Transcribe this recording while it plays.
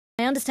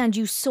understand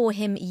you saw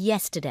him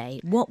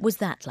yesterday. What was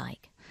that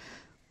like?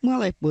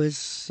 Well, it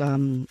was,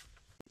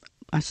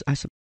 I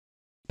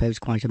suppose,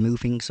 quite a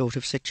moving sort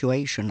of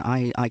situation.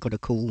 I got a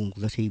call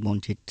that he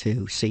wanted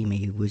to see me.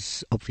 He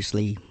was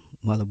obviously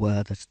well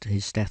aware that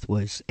his death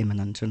was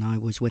imminent, and I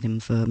was with him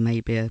for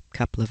maybe a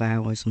couple of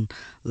hours and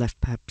left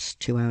perhaps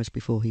 2 hours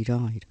before he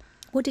died.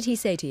 What did he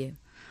say to you?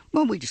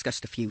 Well, we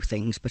discussed a few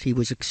things, but he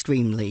was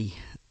extremely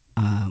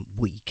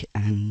weak,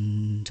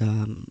 and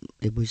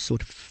it was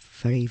sort of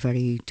very,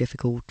 very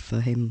difficult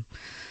for him.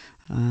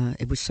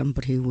 It was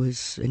somebody who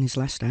was in his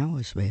last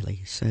hours,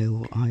 really.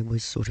 So I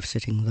was sort of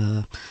sitting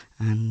there,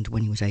 and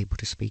when he was able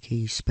to speak,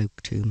 he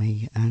spoke to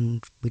me,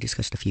 and we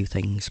discussed a few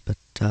things, but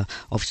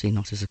obviously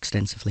not as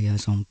extensively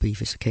as on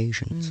previous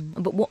occasions.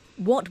 But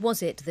what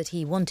was it that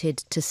he wanted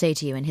to say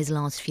to you in his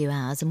last few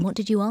hours, and what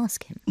did you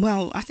ask him?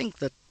 Well, I think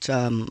that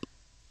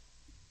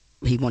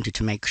he wanted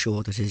to make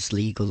sure that his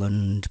legal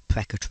and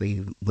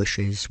precatory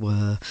wishes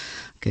were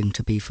going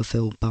to be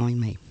fulfilled by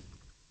me.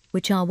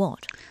 Which are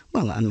what?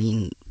 Well, I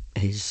mean,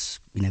 his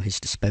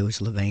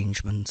disposal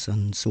arrangements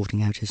and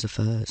sorting out his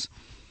affairs.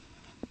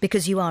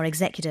 Because you are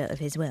executor of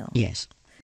his will? Yes.